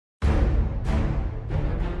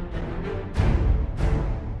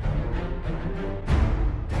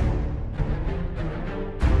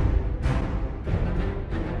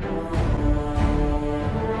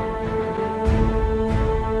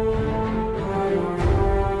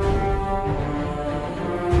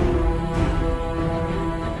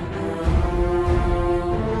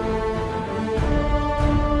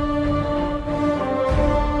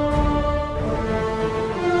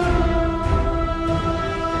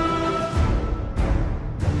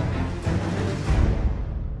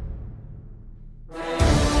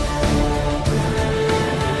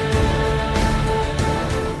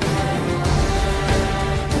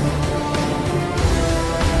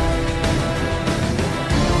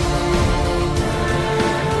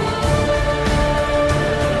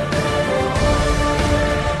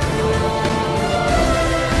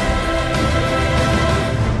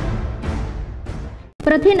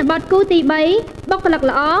ប្រធានបទគូទី3បុគ្គលិក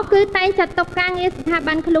ល្អគឺតែងចាត់ទុកការងារស្ថា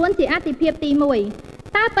ប័នខ្លួនជាអាទិភាពទី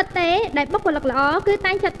1តើពិតទេដែលបុគ្គលិកល្អគឺ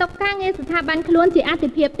តែងចាត់ទុកការងារស្ថាប័នខ្លួនជាអាទិ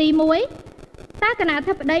ភាពទី1តើគណៈអ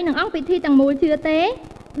ធិបតីនិងអង្គពិធីទាំងមូលជឿទេ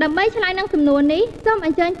ដើម្បីឆ្លើយនឹងសំណួរនេះសូមអ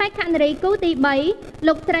ញ្ជើញបេក្ខនារីគូទី3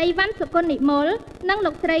លោកស្រីវ៉ាន់សុគន្ធនិមលនិង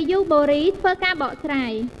លោកស្រីយូបូរីធ្វើការបកស្រា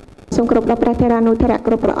យសូមគោរពដល់ព្រះធរនុធរៈ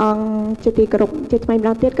គ្រប់ព្រះអង្គជាទីគោរពជាថ្មីម្ដ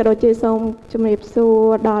ងទៀតក៏ដូចជាសូមជំរាបសួរ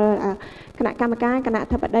ដល់គណៈកម្មការគណៈអ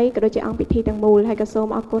ធិបតីក៏ដូចជាអង្គពិធីទាំងមូលហើយក៏សូម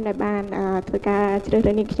អរគុណដែលបានធ្វើការជ្រើស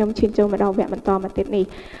រើសនាងខ្ញុំឈានចូលមកដល់វគ្គបន្តមកទៀតនេះ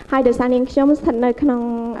ហើយដោយសារនាងខ្ញុំស្ថិតនៅក្នុង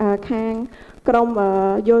ខាងក្រុម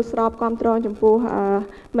យល់ស្របគ្រប់គ្រងចំពោះ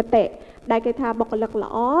មតិដែលគេថាបុគ្គលិក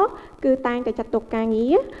ល្អគឺតែងតែចាត់ទុកការងា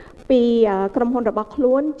រពីក្រុមហ៊ុនរបស់ខ្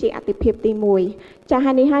លួនជាអាទិភាពទី1ចា៎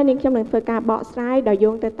ហើយនេះហើយនាងខ្ញុំនឹងធ្វើការបកស្រាយដោយ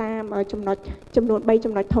យោងទៅតាមចំណុចចំនួន3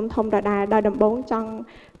ចំណុចធំដដែលដោយដំបូងចង់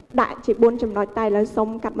ដាក់ជា4ចំណុចតែឥឡូវសូម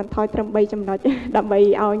កាត់បន្ថយត្រឹម3ចំណុចដើម្បី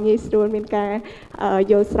ឲ្យងាយស្រួលមានការ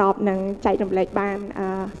យល់ស្របនិងចែករំលែកបាន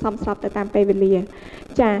សមស្របទៅតាមពេលវេលា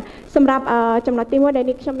ចា៎សម្រាប់ចំណុចទី1ដែល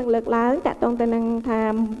នេះខ្ញុំនឹងលើកឡើងតាក់ទងទៅនឹងថា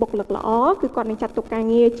បុគ្គលិកល្អគឺគាត់នឹងចាត់ទុកការ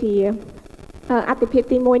ងារជាអតិភិប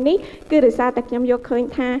ទី1នេះគឺដោយសារតែខ្ញុំយកឃើញ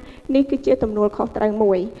ថានេះគឺជាទំនួលខុសត្រូវ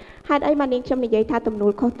មួយហេតុអីបាននាងខ្ញុំនិយាយថាទំនួ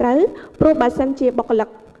លខុសត្រូវព្រោះបើសិនជាបុគ្គលិក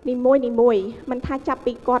នីមួយមិនថាចាប់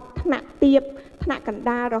ពីគាត់ថ្នាក់ទាបថ្នាក់កណ្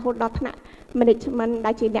ដាលរហូតដល់ថ្នាក់ management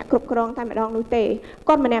ដែលជាអ្នកគ្រប់គ្រងតែម្ដងនោះទេ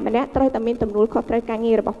គាត់ម្នាក់ត្រូវតែមានទំនួលខុសត្រូវការ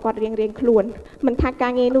ងាររបស់គាត់រៀងខ្លួនមិនថាកា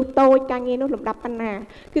រងារនោះតូចការងារនោះលំដាប់ប៉ុណ្ណា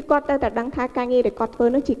គឺគាត់ត្រូវតែដឹងថាការងារដែលគាត់ធ្វើ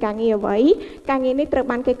នោះជាការងារអ្វីការងារនេះត្រូវ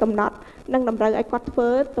បានគេកំណត់និងតម្រូវឲ្យគាត់ធ្វើ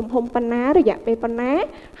ទំហំប៉ុណ្ណារយៈពេលប៉ុណ្ណា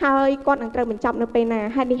ហើយគាត់នឹងត្រូវបញ្ចប់នៅពេលណា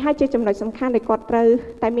ហើយនេះហើយជាចំណុចសំខាន់ដែលគាត់ត្រូវ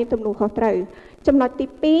តែមានទំនួលខុសត្រូវចំណុចទី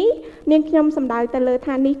2នាងខ្ញុំសម្ដៅទៅលើ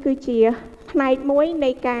ថានេះគឺជាផ្នែកមួយ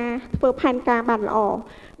នៃការធ្វើផែនការបានល្អ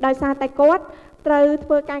ដោយសារតែគាត់ត្រូវធ្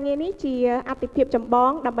វើការងារនេះជាអាទិភាពចម្ប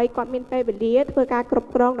ងដើម្បីគាត់មានពេលវេលាធ្វើការគ្រប់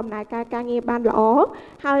គ្រងដំណើរការងារបានល្អ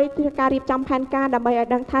ហើយធ្វើការរៀបចំផែនការដើម្បីឲ្យ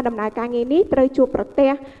ដឹងថាដំណើរការងារនេះត្រូវជួបប្រ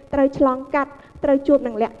ទះត្រូវឆ្លងកាត់ត្រូវជួប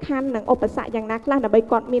នឹងលក្ខខណ្ឌនិងឧបសគ្គយ៉ាងណាខ្លះដើម្បី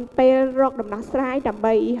គាត់មានពេលរកដំណោះស្រាយដើម្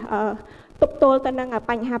បីទប់ទល់ទៅនឹង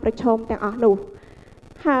បញ្ហាប្រឈមទាំងអស់នោះ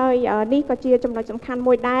ហើយនេះក៏ជាចំណុចសំខាន់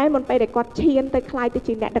មួយដែរមុនពេលដែលគាត់ឈានទៅខ្លាយទៅ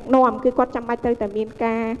ជាអ្នកដឹកនាំគឺគាត់ចាំបាច់ត្រូវតែមាន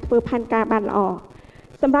ការធ្វើផែនការបានល្អ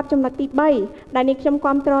សម្រាប់ចំណុចទី3ដែលនេះខ្ញុំ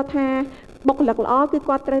គាំទ្រថាបុគ្គលិកល្អគឺ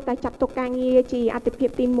គាត់ត្រូវតែចាត់ទុកការងារជាអាទិភាព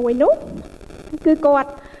ទី1នោះគឺគាត់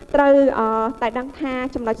ត្រូវតែដឹងថា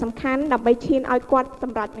ចំណុចសំខាន់ដើម្បីឈានឲ្យគាត់ស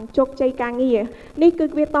ម្រេចនឹងជោគជ័យការងារនេះគឺ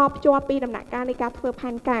វាតភ្ជាប់ពីដំណាក់កាលនៃការធ្វើផែ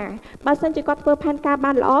នការបើសិនជាគាត់ធ្វើផែនការ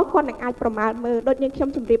បានល្អគាត់នឹងអាចប្រមាណមើលដូចយើងខ្ញុំ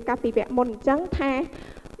ជម្រាបកាលពីវគ្គមុនអញ្ចឹងថា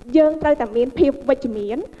យើងត្រូវតែមានភាពវិជ្ជមា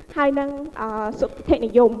នហើយនឹងសុខភាព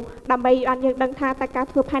និយមដើម្បីឲ្យយើងដឹងថាតើការ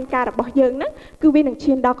ធ្វើផែនការរបស់យើងហ្នឹងគឺវានឹង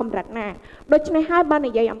ឈានដល់កម្រិតណាដូច្នេះហើយបាន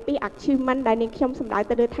និយាយអំពី achievement ដែលនាងខ្ញុំសម្ដៅ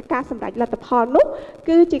ទៅលើថាការសម្រេចលទ្ធផលនោះ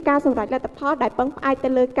គឺជាការសម្រេចលទ្ធផលដែលពឹងផ្អែកទៅ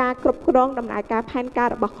លើការគ្រប់គ្រងដំណើរការផែនការ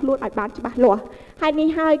របស់ខ្លួនឲ្យបានច្បាស់លាស់ហើយនេះ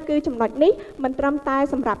ហើយគឺចំណុចនេះមិនត្រឹមតែ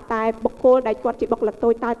សម្រាប់តែបុគ្គលដែលគាត់ជាបុគ្គលិកតូ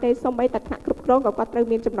ចតើទេសូម្បីតែថ្នាក់គ្រប់គ្រងក៏គាត់ត្រូវ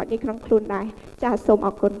មានចំណុចនេះក្នុងខ្លួនដែរចាសសូមអ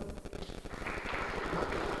រគុណ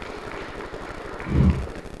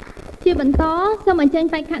ជាបន្តសូមអញ្ជើញ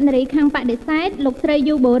បេក្ខនារីខាងបដិសេធលោកស្រី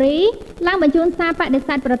យូបូរីឡើងបញ្ជូនសារបដិ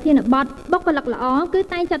សេធប្រធានបទបុគ្គលិកល្អគឺ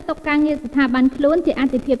តែងចាត់ទុកការងារស្ថាប័នខ្លួនជាអា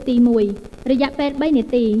ទិភាពទី1រយៈពេល3នា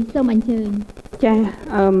ទីសូមអញ្ជើញចា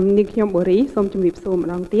នាងខ្ញុំបូរីសូមជម្រាបសួរម្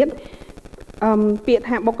ដងទៀតពាក្យ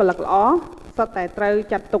ថាបុគ្គលិកល្អសុទ្ធតែត្រូវ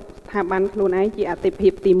ចាត់ទុកស្ថាប័នខ្លួនឯងជាអាទិភា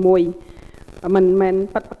ពទី1មិនមែន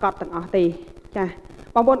ពិតប្រាកដទាំងអស់ទេចា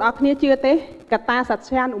បងប្អូនអរគ្នាជឿទេកតាសច្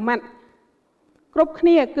ចានុមត្តគ្រប់គ្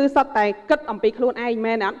នាគឺសុទ្ធតែគិតអំពីខ្លួនឯង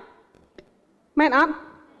មែនអត់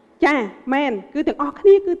ចាមែនគឺទាំងអស់គ្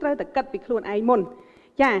នាគឺត្រូវតែគិតពីខ្លួនឯងមុន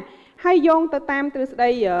ចាហើយយោងទៅតាមទ្រឹស្ដី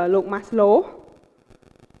លោក Maslow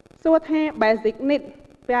សួរថា basic need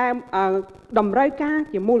តែតម្រូវការ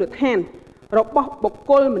ជាមូលដ្ឋានរបស់បុគ្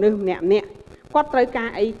គលមនុស្សម្នាក់គាត់ត្រូវការ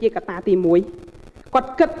អីជាកត្តាទី1គាត់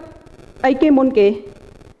គិតអីគេមុនគេ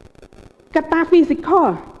កត្តា physical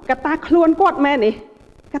កត្តាខ្លួនគាត់មែនទេ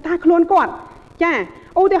កត្តាខ្លួនគាត់ចា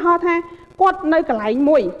ឧទាហរណ៍ថាគាត់នៅកន្លែង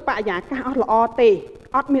មួយបរិយាកាសអត់ល្អទេ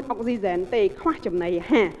អត់មានអុកស៊ីហ្សែនទេខ្វះចំណីអា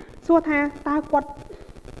ហារសួរថាតើគាត់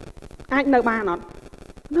អាចនៅបានអត់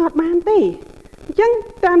បានទេអញ្ចឹង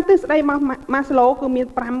តាមទិសដីម៉ាស្ឡូគឺមាន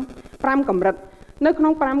5កម្រិតនៅក្នុ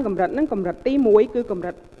ង5កម្រិតហ្នឹងកម្រិតទី1គឺកម្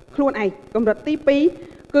រិតខ្លួនឯងកម្រិតទី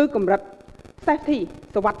2គឺកម្រិត safety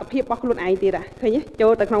សុវត្ថិភាពរបស់ខ្លួនឯងទៀតឃើញទេចូ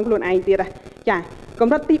លទៅក្នុងខ្លួនឯងទៀតចាក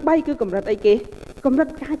ម្រិតទី3គឺកម្រិតអីគេកម្រិត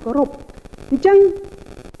ការគោរពអញ្ចឹង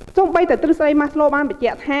សូម្បីតែទ្រឹស្ដីម៉ាស្ឡូបានបញ្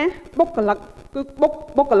ជាក់ថាបុគ្គលិក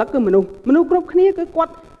គឺមនុស្សគ្រប់គ្នាគឺគា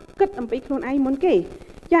ត់គិតអំពីខ្លួនឯងមុនគេ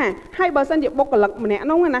ចាហើយបើសិនជាបុគ្គលិកម្នាក់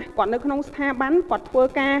នោះណាគាត់នៅក្នុងស្ថាប័នគាត់ធ្វើ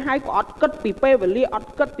ការហើយក៏អត់គិតពីពេលវេលាអត់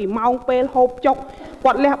គិតពីម៉ោងពេលហូបចុក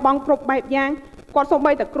គាត់លះបង់គ្រប់បែបយ៉ាងគាត់សូម្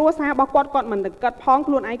បីតែគ្រួសាររបស់គាត់មិនទៅគិតផង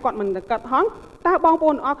ខ្លួនឯងគាត់មិនទៅគិតផងតើបងប្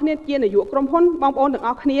អូនទាំងអស់គ្នាជានាយកក្រុមហ៊ុនបងប្អូនទាំងអ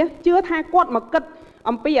ស់គ្នាជឿថាគាត់មកគិត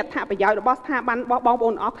អំពីអត្ថប្រយោជន៍របស់ស្ថាប័នរបស់បងប្អូ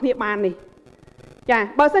នទាំងអស់គ្នាបាននេះចា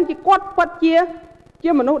បើសិនជាគាត់ពិត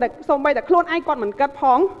ជាមនុស្សដែលសូម្បីតែខ្លួនឯងគាត់មិនគិតផ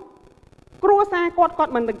ងគ្រួសារគា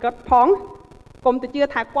ត់មិនទៅគិតផងកុំទៅជឿ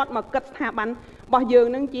ថាគាត់មកគិតស្ថាប័នរបស់យើង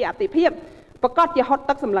នឹងជាអតិភិបប្រកាសជាហត់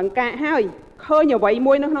ទឹកសម្លឹងកាកហើយឃើញអ្វី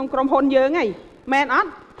មួយនៅក្នុងក្រុមហ៊ុនយើងហីមែនអត់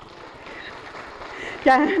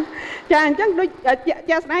ចាអញ្ចឹងដូច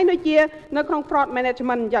ជាស្ដែងដូចជានៅក្នុង fraud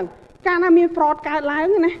management អញ្ចឹងកាលណាមាន fraud កើតឡើង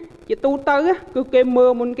ណាជាទូទៅគឺគេមើ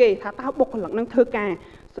លមុនគេថាតើបុគ្គលិកនឹងធ្វើការ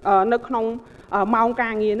នៅក្នុងម៉ោងកា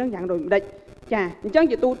រងារនឹងយ៉ាងដូចម្ដេចចាអញ្ចឹង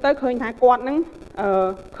ជាទូទៅឃើញថាគាត់នឹង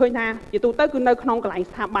ឃើញថាជាទូទៅគឺនៅក្នុងកន្លែង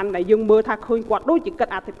ស្ថាប័នដែលយើងមើលថាឃើញគាត់ដូចជាគិត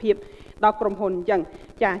អតិភិបដល់ក្រុមហ៊ុនអញ្ចឹង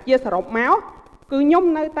ចាជាសរុបមកគឺខ្ញុំ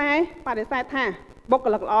នៅតែបដិសេធថាបុគ្គ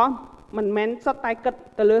លិកល្អមិនមែនសុទ្ធតែគិត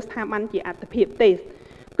ទៅលើស្ថាប័នជាអតិភិបទេ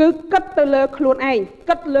គឺគិតទៅលើខ្លួនឯង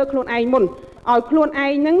គិតលើខ្លួនឯងមុនឲ្យខ្លួនឯ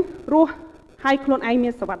ងនឹងរស់ហើយខ្លួនឯងមា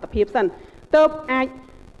នសុវត្ថិភាពសិនទើបអាច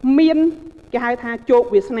មានគេហៅថាជោគ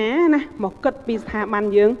វាសនាណាមកគិតពីស្ថាប័ន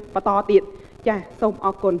យើងបន្តទៀតចាសូមអ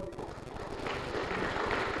រគុណ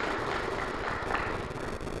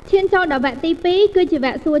ឈានចូលដល់វគ្គទី2គឺជាវ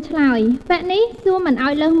គ្គសួរឆ្លើយវគ្គនេះសួរមិនឲ្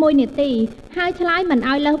យលើស1នាទីហើយឆ្លើយមិន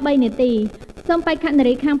ឲ្យលើស3នាទីសូមបេក្ខនា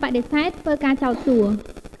រីខាងបដិសេធធ្វើការចោទសួរ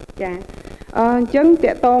ចាអញ្ចឹងត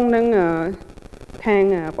កតងនឹងខាង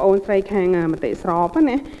បងអូនស្រីខាងមតិស្រប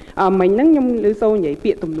ណាមិញហ្នឹងខ្ញុំឮសូរនិយាយ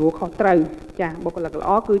ពាក្យទំនួលខុសត្រូវចាបុគ្គលិកល្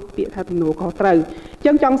អគឺពាក្យថាទំនួលខុសត្រូវអញ្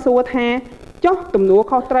ចឹងចង់សួរថាចុះទំនួល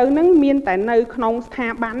ខុសត្រូវហ្នឹងមានតែនៅក្នុងស្ថា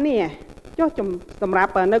ប័ននេះចុះសម្រា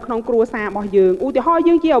ប់នៅក្នុងគ្រួសាររបស់យើងឧទាហរណ៍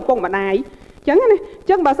យើងជាឪពុកម្ដាយអញ្ចឹងណាអញ្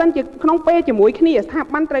ចឹងបើសិនជាក្នុងពេលជាមួយគ្នាស្ថា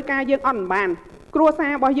ប័នត្រូវការយើងអត់បានគ្រួសា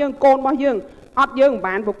ររបស់យើងកូនរបស់យើងអត់យើងមិន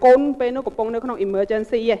បានប្រកូនពេលនោះកំពុងនៅក្នុង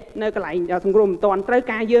emergency ឯនៅកន្លែងសង្គ្រោះមិនទាន់ត្រូវ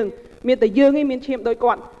ការយើងមានតែយើងឯងមានឈាមដូច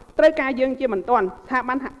គាត់ត្រូវការយើងជាមិនទាន់ស្ថា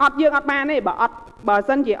ប័នថាអត់យើងអត់បានទេបើ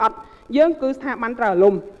សិនជាអត់យើងគឺស្ថាប័នត្រូវអារ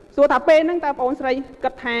ម្មណ៍សួរថាពេលហ្នឹងតើបងអូនស្រីគិ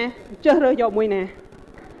តថាជិះរើសយកមួយណា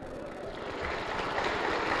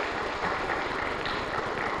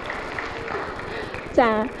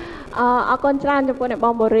ចាអរគុណច្រើនចំពោះអ្នកប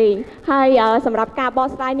ងបូរីហើយសម្រាប់ការបក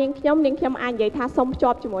ស្រាយនាងខ្ញុំអាចនិយាយថាសូមភ្ជា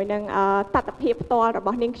ប់ជាមួយនឹងតត្តភាពផ្ទាល់រប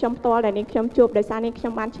ស់នាងខ្ញុំផ្ទាល់ដែលនាងខ្ញុំជួបដោយសារនាងខ្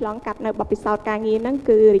ញុំបានឆ្លងកាត់នៅបទពិសោធន៍ការងារហ្នឹង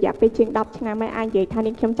គឺរយៈពេលជាង10ឆ្នាំហើយអាចនិយាយថា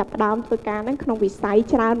នាងខ្ញុំចាប់ផ្ដើមធ្វើការហ្នឹងក្នុងវិស័យ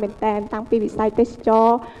ច្រើនមែនតើតាំងពីវិស័យទេសចរ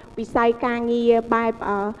វិស័យការងារបែប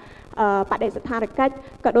បដិស្ថានកិច្ច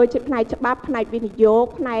ក៏ដូចជាផ្នែកច្បាប់ផ្នែកវិនិយោគ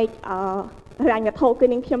ផ្នែកហិរញ្ញវត្ថុគឺ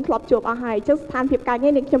នាងខ្ញុំធ្លាប់ជួបអស់ហើយអញ្ចឹងស្ថានភាពការងា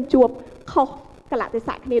រនាងខ្ញុំជួបខុសកលៈទេ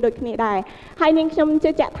សៈគ្នាដូចគ្នាដែរហើយនាងខ្ញុំជឿ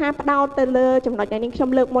ជាក់ថាផ្ដោតទៅលើចំណុចដែលនាងខ្ញុំ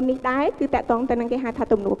លើកមុននេះដែរគឺតកតងទៅនឹងគេហៅថា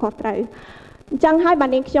ទំនួលខុសត្រូវអញ្ចឹងហើយបាទ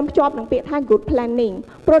នាងខ្ញុំភ្ជាប់នឹងពាក្យថា good planning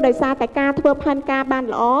ព្រោះដោយសារតែការធ្វើផែនការបាន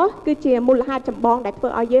ល្អគឺជាមូលហេតុចម្បងដែលធ្វើ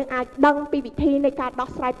ឲ្យយើងអាចដឹងពីវិធីនៃការដោះ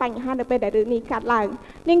ស្រាយបញ្ហានៅពេលដែលរឿងនេះកើតឡើង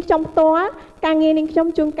នាងខ្ញុំផ្ទាល់ការងារនាងខ្ញុំ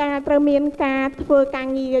ជួនកាលត្រូវមានការធ្វើការ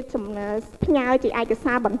ងារផ្ញើជាឯក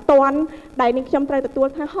សារបន្ទាន់ដែលនាងខ្ញុំត្រូវទទួល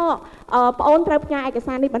ថាបងអូនត្រូវផ្ញើឯក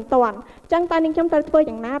សារនេះបន្ទាន់អញ្ចឹងតើនាងខ្ញុំត្រូវធ្វើ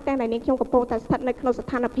យ៉ាងណាតែនាងខ្ញុំកំពុងតែស្ថិតនៅក្នុងស្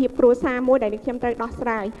ថានភាពគ្រួសារមួយដែលនាងខ្ញុំត្រូវដោះស្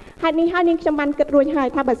រាយហើយនេះហើយនាងខ្ញុំបានគិតរួចហើយ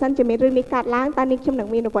ថាបើសិនជាមានរឿងនេះកើតឡើងតើនាងខ្ញុំនឹង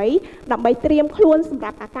មានអ្វីដើម្បីត្រៀមខ្លួនសម្រា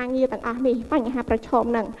ប់ការងារទាំងអស់នេះបញ្ហាប្រឈម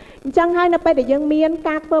ហ្នឹងអញ្ចឹងហើយនៅពេលដែលយើងមាន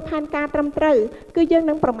ការធ្វើផែនការត្រឹមត្រូវគឺយើង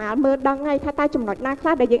នឹងប្រមាលមើលដឹងហើយថាតើចំណុចណាខ្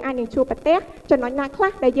លះដែលយើងអាចនឹងជួបប្រទះចំណុចណាខ្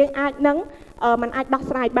លះដែលយើងអាចនឹងมันអាចដោះ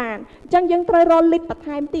ស្រាយបានអញ្ចឹងយើងត្រូវរកលិចបន្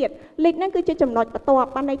ថែមទៀតលិចហ្នឹងគឺជាចំណុចបន្ទាប់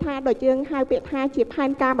បានន័យថាដូចយើងហៅពាក្យថាជាផែន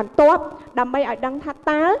ការបន្ទាប់ដើម្បីឲ្យដឹងថា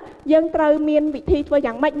តើយើងត្រូវមានវិធីធ្វើ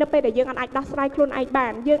យ៉ាងម៉េចនៅពេលដែលយើងអាចដោះស្រាយខ្លួនឯងបា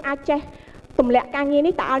នយើងអាចចេះទម្លាក់ការងារ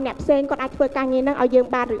នេះតើឲ្យអ្នកផ្សេងគាត់អាចធ្វើការងារហ្នឹងឲ្យយើង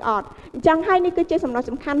បានឬអត់អញ្ចឹងហើយនេះគឺជាសំណុំ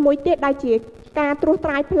សំខាន់មួយទៀតដែលជាការត្រួសត្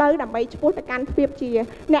រាយផ្លូវដើម្បីឆ្ពោះទៅកាន់ភាពជា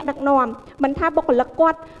អ្នកដឹកនាំមិនថាបុគ្គលិកគា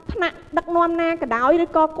ត់ថ្នាក់ដឹកនាំណាក៏ដោយឬ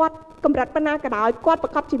ក៏គាត់កម្រិតប៉ុណ្ណាក៏ដោយគាត់ប្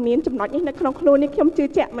រកបជាមានចំណុចនេះនៅក្នុងខ្លួននេះខ្ញុំជឿ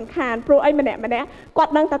ជាក់មិនខានព្រោះអីម្នាក់គា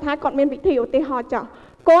ត់ដឹងថាគាត់មានវិធីឧទាហរណ៍ចុះ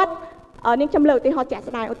គាត់នាងខ្ញុំលើកឧទាហរណ៍ជាក់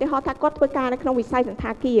ស្ដែងឧទាហរណ៍ថាគាត់ធ្វើការនៅក្នុងវិស័យសន្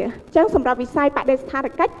តាគារអញ្ចឹងសម្រាប់វិស័យបដិស្ថាន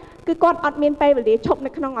កិច្ចគឺគាត់អត់មានពេលវេលាឈប់នៅ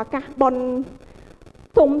ក្នុងឱកាសបុណ្យ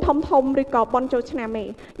ធំឬក៏បុណ្យចូលឆ្នាំទេ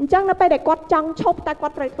អញ្ចឹងនៅពេលដែលគាត់ចង់ឈប់តែគា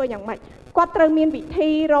ត់ត្រូវធ្វើយ៉ាងម៉េចគាត់ត្រូវមានវិធី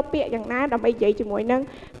រកពាក្យយ៉ាងណាដើម្បីនិយាយជាមួយនឹង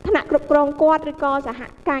ថ្នាក់គ្រប់គ្រងគាត់ឬក៏សហ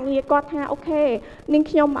ការងារគាត់ថាអូខេនាង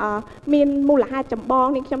ខ្ញុំមានមូលហេតុចម្បង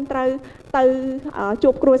នាងខ្ញុំត្រូវ ទៅជួ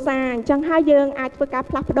បគ្រួសារអញ្ចឹងហើយយើងអាចធ្វើការ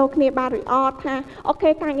ផ្លាស់ប្ដូរគ្នាបានឬអត់ថាអូខេ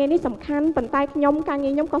ការងារនេះសំខាន់ប៉ុន្តែខ្ញុំការងា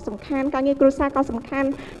រខ្ញុំក៏សំខាន់ការងារគ្រួសារក៏សំខាន់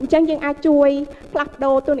អញ្ចឹងយើងអាចជួយផ្លាស់ប្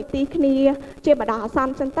ដូរតួនាទីគ្នាជាបណ្ដោះអាសន្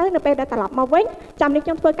នចឹងទៅនៅពេលដែលត្រឡប់មកវិញចាំនេះខ្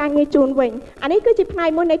ញុំធ្វើការងារជូនវិញអានេះគឺជាផ្នែក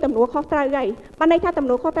មួយនៃទំនួលខុសត្រូវហើយបានន័យថាទំ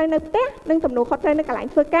នួលខុសត្រូវនៅផ្ទះនិងទំនួលខុសត្រូវនៅកន្លែង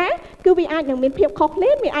ធ្វើការគឺវាអាចនឹងមានភាពខុសគ្នា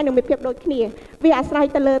វាអាចនឹងមានភាពដូចគ្នាវាអាស្រ័យ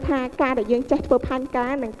ទៅលើថាការដែលយើងចេះធ្វើផែនកា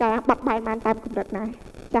រនិងការបត់បែនបានតាមកម្រិតណា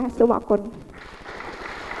ចាសសូមអរគុណ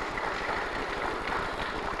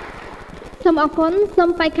សូមអរគុណសូម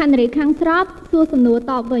បេក្ខនារីខាងស្របសួរសំណួរ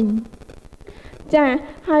តបវិញចា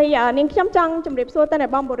ហើយនាងខ្ញុំចង់ជម្រាបសួរទៅអ្នក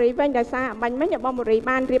បងបូរីវិញដោយសារបាញ់មិញអ្នកបងបូរី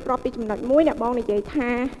បានរៀបរាប់ពីចំណុចមួយអ្នកបងនិយាយថា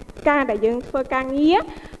ការដែលយើងធ្វើការងារ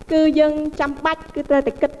គឺយើងចាំបាច់គឺត្រូវ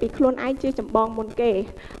តែគិតពីខ្លួនឯងជាចម្បងមុនគេ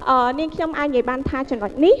នាងខ្ញុំអាចនិយាយបានថាចំណុ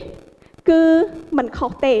ចនេះគឺមិនខុ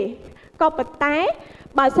សទេក៏ប៉ុន្តែ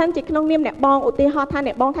បើសិនជាក្នុងនាមអ្នកបងឧទាហរណ៍ថា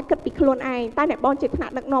អ្នកបងថាគិតពីខ្លួនឯងតែអ្នកបងជាថ្នា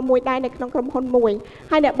ក់ដឹកនាំមួយដែរនៅក្នុងក្រុមហ៊ុនមួយ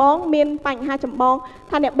ហើយអ្នកបងមានបញ្ហាចម្បង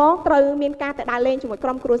ថាអ្នកបងត្រូវមានការទៅដើរលេងជាមួយក្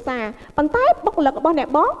រុមគ្រួសារប៉ុន្តែបុគ្គលិករបស់អ្នក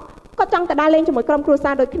បងក៏ចង់ទៅដើរលេងជាមួយក្រុមគ្រួសា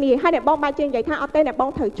រដូចគ្នាហើយអ្នកបងបែរជានិយាយថាអត់ទេអ្នកបង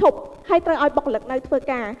ត្រូវឈប់ហើយត្រូវឲ្យបុគ្គលិកនៅធ្វើ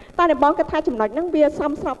ការតែអ្នកបងគិតថាចំណុចហ្នឹងវាស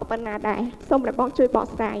មស្របប៉ុណ្ណាដែរសូមអ្នកបងជួយបក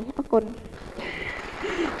ស្រាយអរគុណ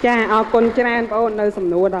ចាអរគុណច្រើនបងអូននៅសំ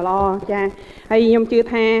ណួរដ៏ល្អចាហើយខ្ញុំជឿ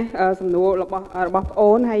ថាសំណួររបស់បងអូ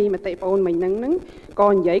នហើយមតិបងអូនមិញហ្នឹងក៏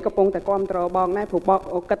និយាយកំពុងតែគ្រប់គ្រងបងដែរព្រោះបង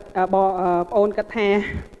គិតបងអូនគិតថា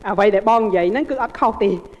អ្វីដែលបងនិយាយហ្នឹងគឺអត់ខុសទេ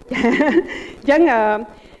ចាអញ្ចឹង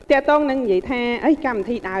តើតងនឹងនិយាយថាអីកម្មវិ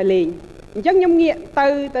ធីដើរលេងអញ្ចឹងខ្ញុំងាក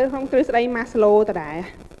ទៅក្នុងទ្រឹស្ដី Maslow តដែរ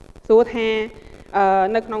សួរថា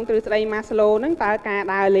នៅក្នុងទ្រឹស្ដី Maslow ហ្នឹងតើការ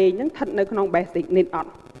ដើរលេងហ្នឹងស្ថិតនៅក្នុង basic need អ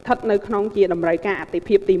ត់ស្ថិតនៅក្នុងជាតម្រូវការអតិ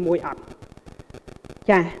ភិបទី1អត់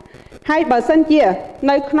ចាហើយបើសិនជា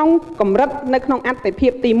នៅក្នុងកម្រិតនៅក្នុងអតិភិ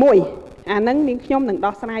បទី1អាហ្នឹងនាងខ្ញុំនឹង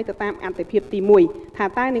ដោះស្រាយទៅតាមអតិភិបទី1ថា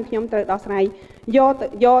តើនាងខ្ញុំត្រូវដោះស្រាយយក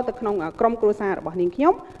ទៅក្នុងក្រុមគ្រួសាររបស់នាងខ្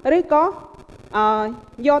ញុំឬក៏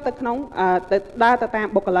យកទៅក្នុងដើរទៅតាម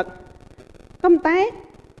បុគ្គលិកក៏ប៉ុន្តែ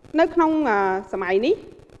នៅក្នុងសម័យនេះ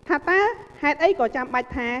ថាតើហេតុអីក៏ចាំបាច់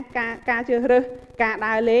ថាការជ្រើសរើសការ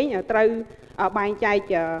ដើរលេងត្រូវបែងចែក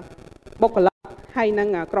បុគ្គលិកហើយនឹង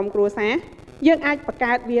ក្រុមគ្រួសារយើងអាចបង្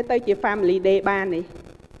កើតវាទៅជា family day បាននេះ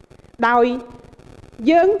ដោយ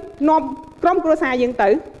យើងនាំក្រុមគ្រួសារយើងទៅ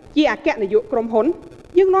ជាអគ្គនាយកក្រុមហ៊ុន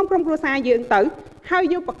យើងនាំក្រុមគ្រួសារយើងទៅហើយ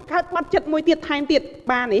យើងបង្កើតប័ណ្ណចិត្តមួយទៀតថែមទៀត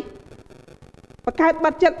បាននេះបង្កើតប័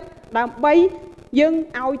ណ្ណចិត្តដើម្បីយើង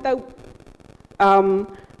ឲ្យទៅ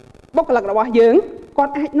បុគ្គលិករបស់យើងគា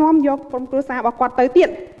ត់អាចនាំយកក្រុមគ្រួសាររបស់គាត់ទៅទៀត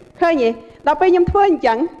ឃើញទេដល់ពេលខ្ញុំធ្វើអញ្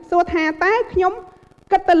ចឹងសួរថាតើខ្ញុំ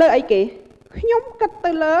គិតទៅលើអីគេខ្ញុំគិត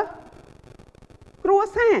ទៅលើគ្រួ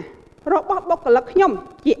សាររបស់បុគ្គលិកខ្ញុំ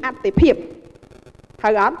ជាអតិភិបត្រូ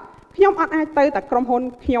វអត់ខ្ញុំអត់អាចទៅតែក្រុមហ៊ុន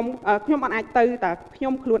ខ្ញុំអត់អាចទៅតែខ្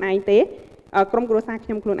ញុំខ្លួនឯងទេក្រុមគ្រួសារខ្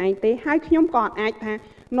ញុំខ្លួនឯងទេហើយខ្ញុំក៏អត់អាចថា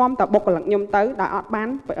នាំតែបុគ្គលិកខ្ញុំទៅដែលអត់បាន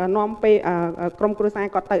នាំពេលក្រុមគ្រួសារ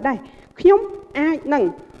គាត់ទៅដែរខ្ញុំអាចនឹង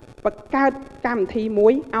បង្កើតកម្មវិធីមួ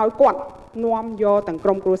យឲ្យគាត់នាំយកទាំងក្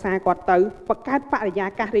រុមគ្រួសារគាត់ទៅបង្កើតបរិយា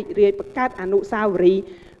កាសរីករាយបង្កើតអនុស្សាវរីយ៍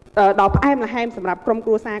ដល់ផ្អែមល្ហែមសម្រាប់ក្រុមគ្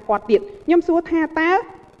រួសារគាត់ទៀតខ្ញុំសួរថាតើ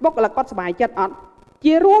បុគ្គលិកគាត់សប្បាយចិត្តអត់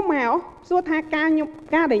ជារួមមកសួរថាការ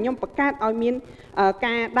ដែលខ្ញុំបង្កើតឲ្យមាន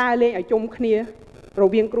ការដើរលេងឲ្យជុំគ្នារ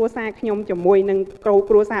វាងគ្រួសារខ្ញុំជាមួយនឹង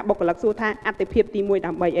គ្រួសារបុគ្គលិកសួរថាអតិភិបទី1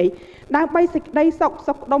ដើម្បីអីដើម្បីសេចក្តីសុ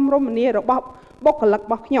ខដុមរមនារបស់បុគ្គលិករ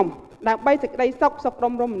បស់ខ្ញុំដើម្បីសេចក្តីសុខដុ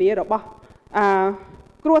មរមនារបស់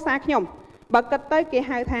គ្រួសារខ្ញុំបើគិតទៅគេ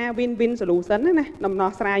ហៅថា win win solution ណាដំណោះ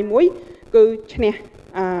ស្រាយមួយគឺឈ្នះ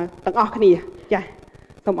ទាំងអស់គ្នាចា៎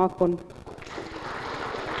សូមអរគុណ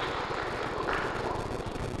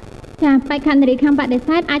ចាបេក្ខនារីខាងបដិ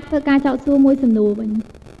សេធអាចធ្វើការចោទសួរមួយសំណួរវិញ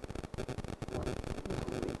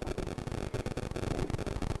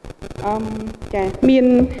ចាមាន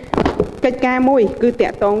កិច្ចការមួយគឺតា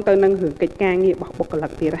ក់ទងទៅនឹងរឿងកិច្ចការងាររបស់បុគ្គលិ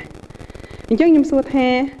កទៀតអញ្ចឹងខ្ញុំសួរថា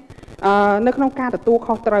នៅក្នុងការទទួល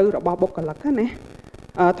ខុសត្រូវរបស់បុគ្គលិកណា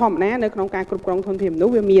ធម្មតានៅក្នុងការគ្រប់គ្រងធនធានមនុ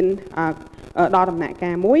ស្សវាមានដល់ដំណាក់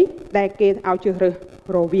កាលមួយដែលគេឲ្យជ្រើសរើស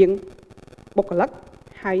រវាងបុគ្គលិក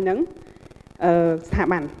ហើយនឹងស្ថា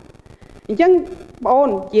ប័នអញ្ចឹងបងអូន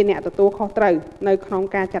ជាអ្នកទទួលខុសត្រូវនៅក្នុង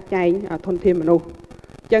ការចាត់ចែងធនធានមនុស្ស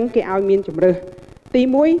អញ្ចឹងគេឲ្យមានជំរើសទី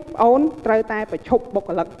1បងអូនត្រូវតែប្រឈប់បុគ្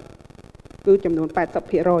គលិកគឺចំនួន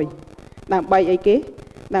 80% ដើម្បីអីគេ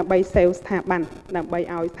ដើម្បី save ស្ថាប័នដើម្បី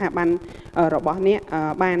ឲ្យស្ថាប័នរបស់អ្នក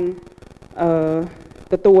បាន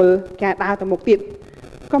ទទួលការដើរទៅមុខទៀត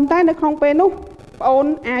ក៏តែនៅក្នុងពេលនោះបងអូន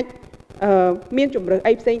អាចមានជំរើស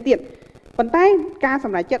អីផ្សេងទៀតប៉ុន្តែការស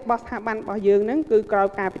ម្រេចចិត្តរបស់ស្ថាប័នរបស់យើងហ្នឹងគឺក្រោយ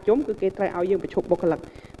ការប្រជុំគឺគេត្រូវឲ្យយើងប្រជុំបុគ្គលិក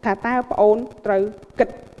ថាតើបងអូនត្រូវគិត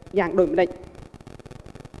យ៉ាងដូចម្ដេច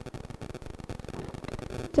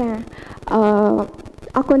ចា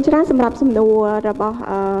អរគុណច្រើនសម្រាប់សំណួររបស់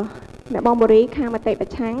អ្នកបងបូរីខាងមតិប្រ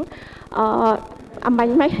ឆាំងអំបញ្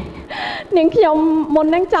ញមិននាងខ្ញុំមុន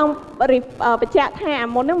ហ្នឹងចង់បញ្ជាក់ថា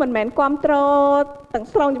មុនហ្នឹងមិនមែនគ្រប់គ្រងទាំង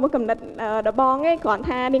ស្រុងជាមួយគំនិតដបងទេគ្រាន់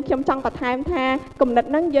ថានាងខ្ញុំចង់បន្ថែមថាគំនិត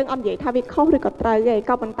ហ្នឹងយើងអត់និយាយថាវាខុសឬក៏ត្រូវទេ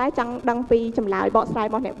ក៏ប៉ុន្តែចង់ដឹងពីចម្លើយបកស្រាយ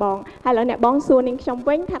របស់អ្នកបងហើយឥឡូវអ្នកបងសួរនាងខ្ញុំ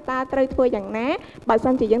វិញថាតើត្រូវធ្វើយ៉ាងណាបើ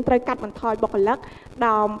សិនជាយើងត្រូវកាត់បន្ថយបុគ្គលិក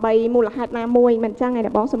ដើម្បីមូលហេតុណាមួយមិនចឹងឯអ្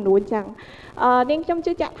នកបងសំណួរអញ្ចឹងនាងខ្ញុំ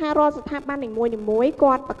ជឿជាក់ថារាល់ស្ថាប័ននីមួយៗ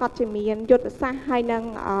គាត់ប្រកាសជាមានយុទ្ធសាស្ត្រហើយនឹង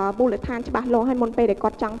មូលដ្ឋានច្បាស់លាស់ហើយមុនពេលដែលគា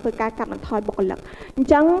ត់ចង់ធ្វើការកាត់បន្ថយបុគ្គលិកអញ្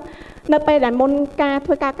ចឹងនៅពេលដែលមុនការ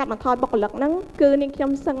ធ្វើការកាត់បន្ថយបុគ្គលិកហ្នឹងគឺនាងខ្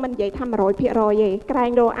ញុំសឹងមិននិយាយថា 100% ទេក្រែ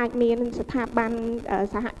ងរអាចមានស្ថាប័ន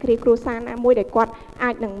សហគ្រាសគ្រួសារណាមួយដែលគាត់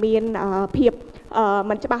អាចនឹងមានភាព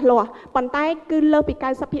មិនច្បាស់លាស់ប៉ុន្តែគឺលើសពី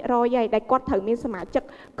 90% ហើយដែលគាត់ត្រូវមានសមាជិក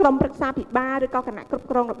ក្រុមប្រឹក្សាពិបាលឬក៏គណៈគ្រប់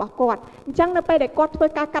គ្រងរបស់គាត់អញ្ចឹងនៅពេលដែលគាត់ធ្វើ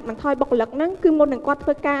ការកាត់បន្ថយបុគ្គលិកហ្នឹងគឺមុននឹងគាត់ធ្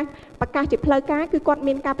វើការប្រកាសជាផ្លូវការគឺគាត់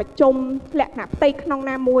មានការប្រជុំលក្ខណៈផ្ទៃក្នុង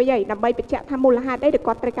ណាមួយហើយដើម្បីបញ្ជាក់ថាមូលហេតុអីដែល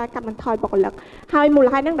គាត់ត្រូវការកាត់បន្ថយបុគ្គលិកហើយមូល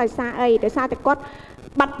ហេតុហ្នឹងដោយសារអីដោយសារតែគាត់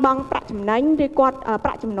បាត់បង់ប្រាក់ចំណេញឬគាត់ប្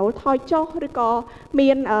រាក់ចំណូលថយចុះឬក៏មា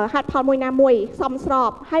នហេតុផលមួយណាមួយសមស្រ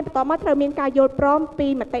បហើយបន្តមកត្រូវមានការយល់ព្រមពី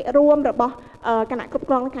មតិរួមរបស់គណៈគ្រប់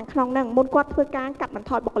គ្រងខាងក្នុងហ្នឹងមុនគាត់ធ្វើការកាត់បន្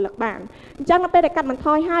ថយបុគ្គលិកបានអញ្ចឹងនៅពេលដែលកាត់បន្ថ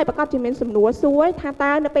យហើយប្រកាសជាមានសំណួរសួរថា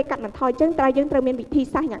តើនៅពេលកាត់បន្ថយអញ្ចឹងយើងត្រូវមានវិធី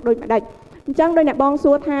សាស្ត្រយ៉ាងដូចម្ដេចអញ្ចឹងដោយអ្នកបង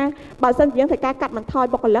សួរថាបើសិនជាយើងធ្វើការកាត់បន្ថយ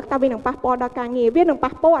បុគ្គលិកតើវានឹងប៉ះពាល់ដល់ការងារវានឹង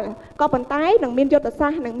ប៉ះពាល់ក៏ប៉ុន្តែនឹងមានយុទ្ធសា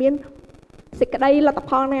ស្ត្រនឹងមានសេចក្តីលទ្ធ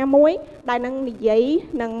ផលណាមួយដែលនឹងនិយាយ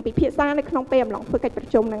នឹងពិភាក្សានៅក្នុងពេលអំឡុងធ្វើកិច្ចប្រ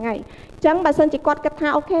ជុំហ្នឹងហើយអញ្ចឹងបើសិនជាគាត់គិតថា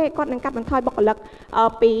អូខេគាត់នឹងកាត់បន្ថយបុគ្គលិក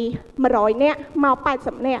ពី100នាក់មក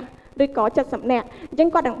80នាក់ឬក៏70នាក់អញ្ចឹង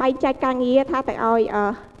គាត់នឹងបែងចែកការងារថាទៅឲ្យ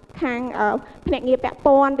ខាងភ្នាក់ងារពាក់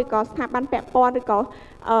ព័ន្ធឬក៏ស្ថាប័នពាក់ព័ន្ធឬក៏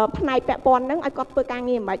ផ្នែកពាក់ព័ន្ធហ្នឹងឲ្យគាត់ធ្វើការ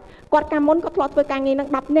ងារមិនគាត់កាលមុនគាត់ធ្លាប់ធ្វើការងារនឹង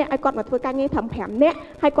10នាក់ឲ្យគាត់មកធ្វើការងារត្រឹម5នាក់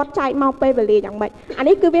ហើយគាត់ចែកមកពេលវេលាយ៉ាងម៉េចអា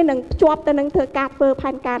នេះគឺវានឹងភ្ជាប់ទៅនឹងធ្វើការធ្វើផែ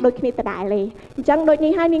នការដូចគ្នាដដែលទេអញ្ចឹងដូច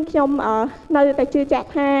នេះហើយនាងខ្ញុំនៅតែជឿជាក់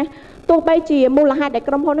ថាទោះបីជាមូលហេតុដែល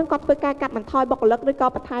ក្រុមហ៊ុនហ្នឹងគាត់ធ្វើការកាត់បន្ថយបុគ្គលិកឬក៏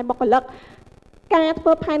បន្ថែមបុគ្គលិកការធ្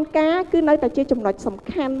វើផែនការគឺនៅតែជាចំណុចសំ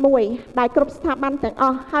ខាន់មួយដែលគ្រប់ស្ថាប័នទាំងអ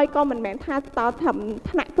ស់ហើយក៏មិនមែនថាតត្រឹម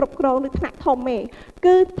ថ្នាក់គ្រប់គ្រងឬថ្នាក់ធំទេ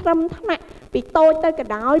គឺត្រឹមថ្នាក់ពីតូចទៅក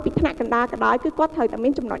ណ្ដោយពីថ្នាក់កណ្ដាលកណ្ដោយគឺគាត់ត្រូវតែមា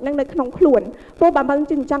នចំណុចហ្នឹងនៅក្នុងខ្លួនព្រោះបើមិន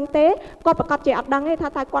ជាអញ្ចឹងទេគាត់ប្រកាសជាអត់ដឹងទេថា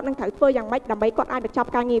តើគាត់នឹងត្រូវធ្វើយ៉ាងម៉េចដើម្បីគាត់អាចបញ្ចប់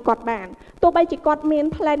ការងារគាត់បានទោះបីជាគាត់មាន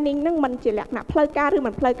planning ហ្នឹងមិនជាលក្ខណៈផ្លូវការឬមិ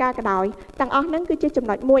នផ្លូវការក៏ដោយទាំងអស់ហ្នឹងគឺជាចំ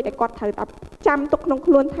ណុចមួយដែលគាត់ត្រូវតែចាំទុកក្នុង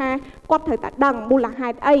ខ្លួនថាគាត់ត្រូវតែដឹងមូលហេ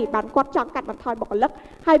តុអីបានគាត់ចង់កាត់បន្ថយបុគ្គលិក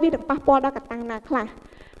ហើយវានឹងប៉ះពាល់ដល់កត្តាណាខ្លះ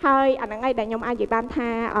ហើយអាហ្នឹងឯងដែលខ្ញុំអាចនិយាយបានថា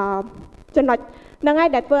ចំណុចហ្នឹងឯង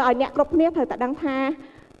ដែលធ្វើឲ្យអ្នកគ្រប់គ្នាត្រូវតែដឹងថា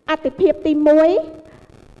អត្ថិភាពទី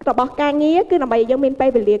1របស់ការងារគឺដើម្បីយើងមានពេល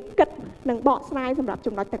វេលាគិតនិងបកស្រាយសម្រាប់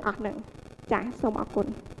ចំណុចទាំងអស់ហ្នឹងចា៎សូមអរគុណ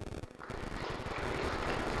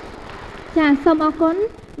ចាសសូមអរគុណ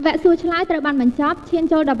វគ្គសួរឆ្លើយត្រូវបានបញ្ចប់ឈាន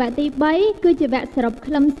ចូលដល់វគ្គទី3គឺជាវគ្គសរុប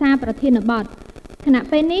ខ្លឹមសារប្រធានបទខណៈ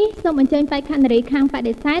ពេលនេះសូមអញ្ជើញបេក្ខនារីខាងប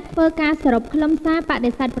ដិសេធធ្វើការសរុបខ្លឹមសារប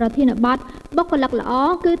ដិសេធប្រធានបទបុគ្គលិកល្អ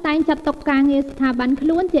គឺតែងចាត់ទុកការងារស្ថាប័នខ្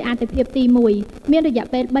លួនជាអាទិភាពទី1មានរយៈ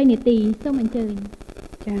ពេល3នាទីសូមអញ្ជើញ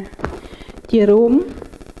ចាជារួម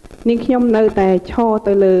នាងខ្ញុំនៅតែឈរ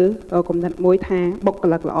ទៅលើគំនិតមួយថាបុគ្គ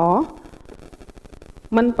លិកល្អ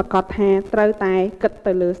មិនប្រកាសថាត្រូវតែគិត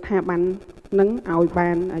ទៅលើស្ថាប័ននឹងឲ្យបា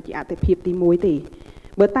នជាអាទិភាពទី1ទេ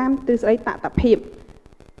បើតាមទិសអីតតភាព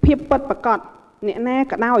ភាពពិតប្រកបអ្នកណា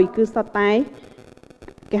ក៏ដោយគឺសុទ្ធតែ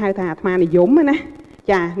គេហៅថាអាត្មានិយមណា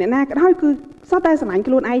ចាអ្នកណាក៏ដោយគឺសុទ្ធតែស្រឡាញ់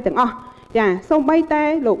ខ្លួនឯងទាំងអស់ចាសូម្បីតែ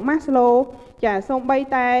លោក Maslow ចាសូម្បី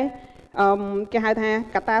តែគេហៅថា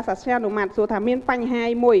កតាសាស្ត្រានុម័តសួរថាមានបញ្ហា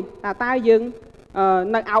មួយតើយើង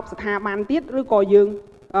នៅអោបស្ថាប័នទៀតឬក៏យើង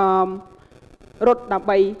រត់ដើម្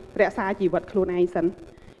បីរក្សាជីវិតខ្លួនឯងសិន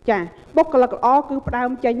ចាបុគ្គលិកល្អគឺផ្ដើម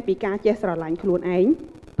ចេញពីការចេះស្រឡាញ់ខ្លួនឯង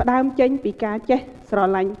ផ្ដើមចេញពីការចេះស្រ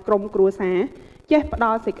ឡាញ់ក្រុមគ្រួសារចេះផ្ដ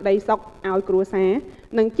ល់សេចក្តីសុខឲ្យគ្រួសារ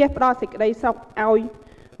និងចេះផ្ដល់សេចក្តីសុខឲ្យ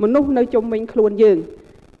មនុស្សនៅជុំវិញខ្លួនយើង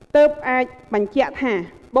ទើបអាចបញ្ជាក់ថា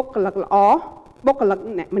បុគ្គលិកល្អបុគ្គលិក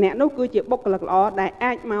ម្នាក់នោះគឺជាបុគ្គលិកល្អដែល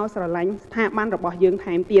អាចមកស្រឡាញ់ស្ថាប័នរបស់យើង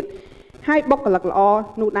ថែមទៀតហើយបុគ្គលិកល្អ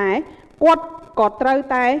នោះដែរគាត់ក៏ត្រូវ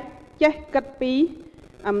តែចេះគិតពី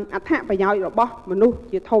អត្ថប្រយោជន៍របស់មនុស្ស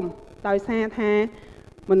ជាធំដោយសារថា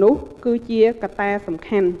មនុស្សគឺជាកត្តាសំ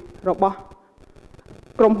ខាន់របស់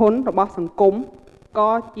ក្រុមហ៊ុនរបស់សង្គម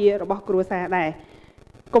ក៏ជារបស់គ្រួសារដែរ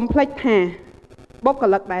កុំភ្លេចថាបុគ្គ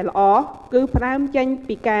លិកដែលល្អគឺផ្ដើមចេញ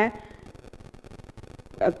ពីការ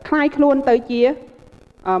คล้ายខ្លួនទៅជា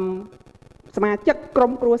សមាជិកក្រុ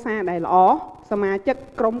មគ្រួសារដែលល្អសមាជិក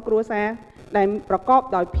ក្រុមគ្រួសារដែលប្រកប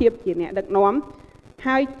ដោយភាពជាអ្នកដឹកនាំ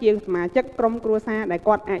ហើយជាសមាជិកក្រុមគ្រួសារដែល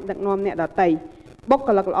គាត់អាចដឹកនាំអ្នកដទៃបុគ្គ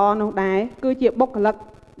លិកល្អនោះដែរគឺជាបុគ្គលិក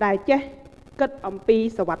ដែលចេះគិតអំពី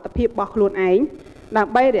សុវត្ថិភាពរបស់ខ្លួនឯងដើ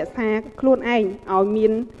ម្បីរក្សាខ្លួនឯងឲ្យមា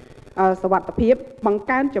នសុវត្ថិភាពបង្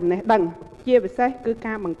កើនចំណេះដឹងជាពិសេសគឺ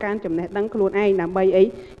ការបង្កើនចំណេះដឹងខ្លួនឯងដើម្បីអី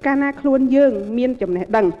កាលណាខ្លួនយើងមានចំណេះ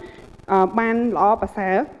ដឹងបានល្អប្រសើ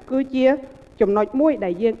រគឺជាចំណុចមួយដែ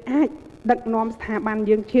លយើងអាចដឹកនាំស្ថាប័ន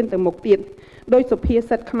យើងឈានទៅមុខទៀតដោយសុភា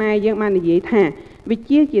សិតខ្មែរយើងបាននិយាយថាវិជ្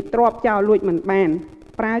ជាជាទ្រព្យចោលលួចមិនបាន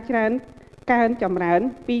ប្រើច្រើនកើនចម្រើន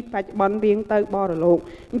ពីបច្ចុប្បន្នរៀងទៅបរលោក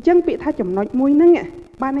អញ្ចឹងពាក្យថាចំណុចមួយហ្នឹង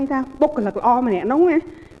បានន័យថាបុគ្គលិកល្អម្នាក់ហ្នឹងណា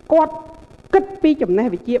គាត់គិតពីចំណេះ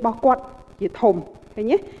វិជ្ជារបស់គាត់ជាធំឃើ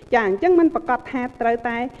ញទេចាអញ្ចឹងមិនប្រកាសថាត្រូវ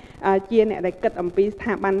តែជាអ្នកដែលគិតអំពីស្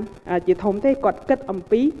ថាប័នជាធំទេគាត់គិតអំ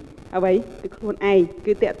ពីអ្វីគឺខ្លួនឯង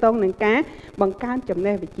គឺតាក់ទងនឹងការបង្កើនចំ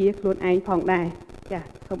ណេះវិជ្ជាខ្លួនឯងផងដែរចា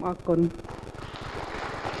សូមអរគុណ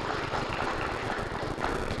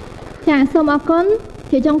ចាសូមអរគុណ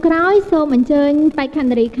ជាចុងក្រោយសូមអញ្ជើញបេក្ខ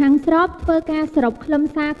នារីខាងស្របធ្វើការសរុបខ្លឹម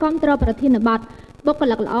សារគាំទ្រប្រធានបទបុគ្គ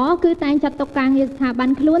លិកល្អគឺតែងចាត់ទុកការងារស្ថាប័ន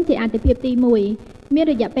ខ្លួនជាអាទិភាពទី1មាន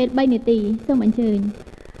រយៈពេល3នាទីសូមអញ្ជើញ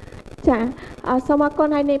ចាសូមអរគុណ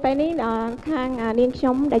ហើយនេះពេលនេះខាងនាងខ្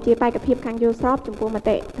ញុំដែលជាបេក្ខភាពខាងយល់ស្របចំពោះម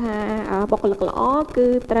តិថាបុគ្គលិកល្អគឺ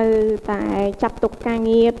ត្រូវតែចាត់ទុកការ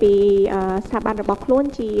ងារពីស្ថាប័នរបស់ខ្លួន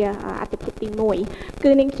ជាអាទិភាពទី1គឺ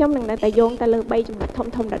នាងខ្ញុំនឹងនៅតែយោងទៅលើ3ចំណុច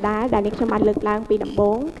ធំដដែលដែលនាងខ្ញុំបានលើកឡើងពីដំ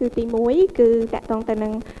បូងគឺទី1គឺតកតងទៅនឹ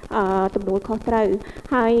ងទំនួលខុសត្រូវ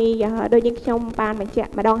ហើយដោយនាងខ្ញុំបានបញ្ជាក់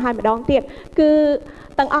ម្ដងហើយម្ដងទៀតគឺ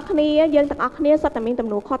ទាំងអស់គ្នាយើងទាំងអស់គ្នាសុទ្ធតែមានទំ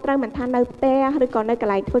នួលខុសត្រូវមិនថានៅផ្ទះឬក៏នៅក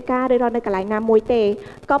ន្លែងធ្វើការឬនៅកន្លែងណាមួយទេ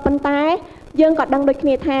ក៏ប៉ុន្តែយើងក៏ដឹងដូចគ្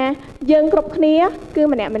នាថាយើងគ្រប់គ្នាគឺ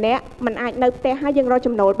ម្នាក់មិនអាចនៅផ្ទះហើយយើងរក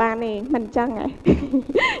ចំណូលបានទេមិនអញ្ចឹងហ៎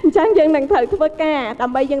អញ្ចឹងយើងនឹងត្រូវធ្វើការដើ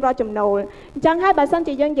ម្បីយើងរកចំណូលអញ្ចឹងហើយបើសិន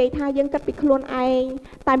ជាយើងនិយាយថាយើងគិតពីខ្លួនឯង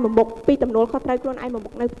តែមួយមុខពីទំនួលខុសត្រូវខ្លួនឯងមួយមុ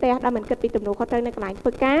ខនៅផ្ទះដែលមិនគិតពីទំនួលខុសត្រូវនៅកន្លែងធ្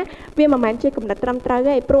វើការវាមិនមែនជាគំនិតត្រឹមត្រូវ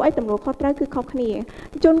ទេព្រោះអីទំនួលខុសត្រូវគឺខុសគ្នា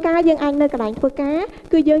ជួនកាលយើងអាចនៅកន្លែងធ្វើការ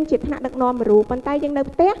គឺយើងជាថ្នាក់ដឹកនាំរូបប៉ុន្តែយើងនៅ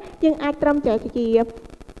ផ្ទះយើងអាចត្រឹមតែជា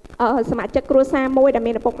សមាជិកគ្រួសារមួយដែល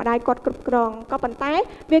មានឪពុកម្ដាយគាត់គ្រប់គ្រងក៏ប៉ុន្តែ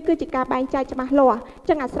វាគឺជាការបែងចែកច្បាស់លាស់អញ្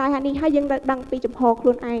ចឹងអាស្រ័យហើយនេះហើយយើងត្រូវដឹងពីចំហខ្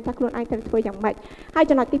លួនឯងថាខ្លួនឯងត្រូវធ្វើយ៉ាងម៉េចហើយ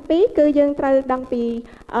ចំណុចទី2គឺយើងត្រូវដឹងពី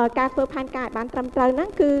ការធ្វើផែនការឲ្យបានត្រឹមត្រូវហ្នឹង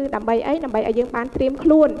គឺដើម្បីអីដើម្បីឲ្យយើងបានត្រៀមខ្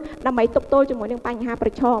លួនដើម្បីទប់ទល់ជាមួយនឹងបញ្ហាប្រ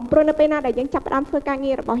ឈមព្រោះនៅពេលណាដែលយើងចាប់ផ្ដើមធ្វើការ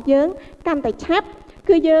ងាររបស់យើងកាន់តែឆាប់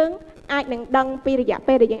គឺយើងអាចនឹងដឹងពីរយៈ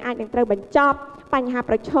ពេលដែលយើងអាចនឹងត្រូវបញ្ចប់បញ្ហា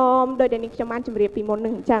ប្រឈមដោយដែលនេះខ្ញុំបានជម្រាបពីមុននឹ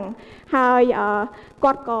ងអញ្ចឹងហើយ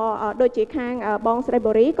គាត់ក៏ដូចជាខាងបងស្រី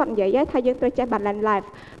បូរីគាត់និយាយថាយើងត្រូវចេះ balance life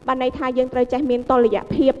បានន័យថាយើងត្រូវចេះមានតុល្យ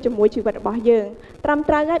ភាពជាមួយជីវិតរបស់យើងត្រឹម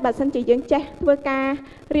ត្រូវហើយបើសិនជាយើងចេះធ្វើការ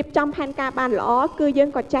រៀបចំផែនការបានល្អគឺយើង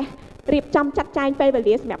ក៏ចេះរៀបចំចាត់ចែងពេលវេ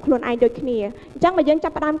លាសម្រាប់ខ្លួនឯងដូចគ្នាអញ្ចឹងបើយើងចា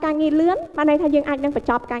ប់ផ្ដើមការងារលឿនបានន័យថាយើងអាចនឹងបញ្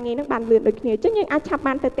ចប់ការងារនឹងបានលឿនដូចគ្នាអញ្ចឹងយើងអាចឆាប់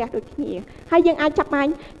បានទៅផ្ទះដូចគ្នាហើយយើងអាចចាប់ផ្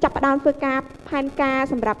ដើមធ្វើការផែនការ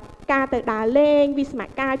សម្រាប់ការទៅដើរលេងវិស្សម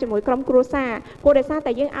ការជាមួយក្រុមគ្រួសារព្រោះដោយសារ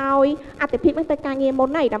តែយើងឲ្យអត្ថិភាពនឹងទៅការងារមុន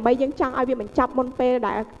ហើយដើម្បីយើងចង់ឲ្យវាបញ្ចប់មុនពេល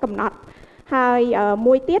ដែលកំណត់ហើយ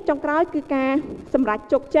មួយទៀតចុងក្រោយគឺការសម្រេច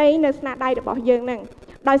ជោគជ័យនៅស្នាដៃរបស់យើងនឹង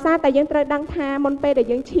ដោយសារតែយើងត្រូវដឹងថាមុនពេលដែល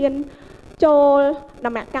យើងឈានចូល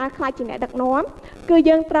ដំណាក់កាលខ្លាចជាអ្នកដឹកនាំគឺ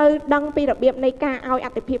យើងត្រូវដឹងពីរបៀបនៃការឲ្យអ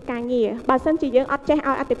ត្ថិភាពការងារបើសិនជាយើងអត់ចេះ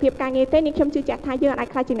ឲ្យអត្ថិភាពការងារទេនេះខ្ញុំជឿជាក់ថាយើងអាច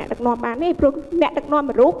ខ្លាចជាអ្នកដឹកនាំបានទេព្រោះអ្នកដឹកនាំ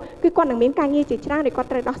មួយរូបគឺគាត់នឹងមានការងារជាច្រើនដែលគាត់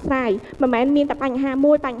ត្រូវដោះស្រាយមិនមែនមានតែបញ្ហា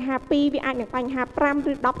1បញ្ហា2វាអាចនឹងបញ្ហា5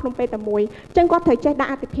ឬ10ក្នុងពេលតែមួយអញ្ចឹងគាត់ត្រូវចេះដា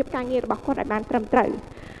ក់អត្ថិភាពការងាររបស់គាត់ឲ្យបានត្រឹមត្រូវ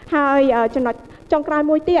ហើយចំណុចចុងក្រោយ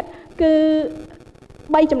មួយទៀតគឺ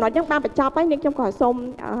3ចំណុចហ្នឹងបានបញ្ចប់ហើយនាងខ្ញុំក៏សូម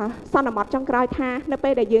សន្មតចុងក្រោយថានៅពេ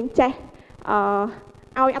លដែលយើងចេះ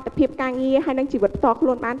ឲ្យអត្ថិភាពការងារហើយនឹងជីវិតផ្ទាល់ខ្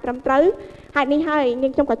លួនបានត្រឹមត្រូវហើយនេះហើយនា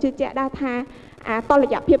ងខ្ញុំក៏ជឿជាក់ដែរថាតុល្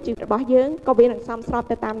យភាពជីវិតរបស់យើងក៏វានឹងសមស្រប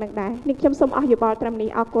ទៅតាមនឹងដែរនាងខ្ញុំសូមអស់យោបល់ត្រឹមនេះ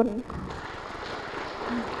អរគុណ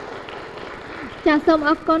ចាសសូម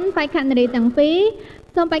អរគុណបេក្ខនារីទាំងពីរ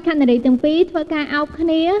សូមបេក្ខនារីទាំងពីរធ្វើការអោបគ្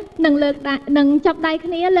នានិងចាប់ដៃ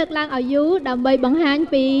គ្នាលើកឡើងឲ្យយូរដើម្បីបង្ហាញ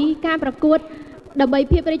ពីការប្រកួតដើម្បី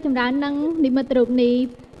ភាពរីកចម្រើននិងនិមិត្តរូបនេះ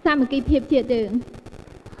សាមគ្គីភាពជាតិយើង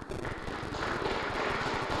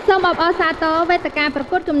សូមអបអរសាទរវេទិកាប្រ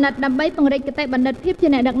កួតគំនិតដើម្បីពង្រីកគតិបណ្ឌិតភាពជា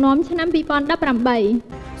អ្នកដឹកនាំឆ្នាំ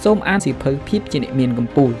2018សូមអានសៀវភៅភាពជាអ្នកមានក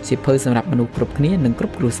ម្ពុជាសៀវភៅសម្រាប់មនុស្សគ្រប់គ្នានិងគ្រ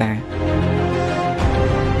ប់គ្រួសារ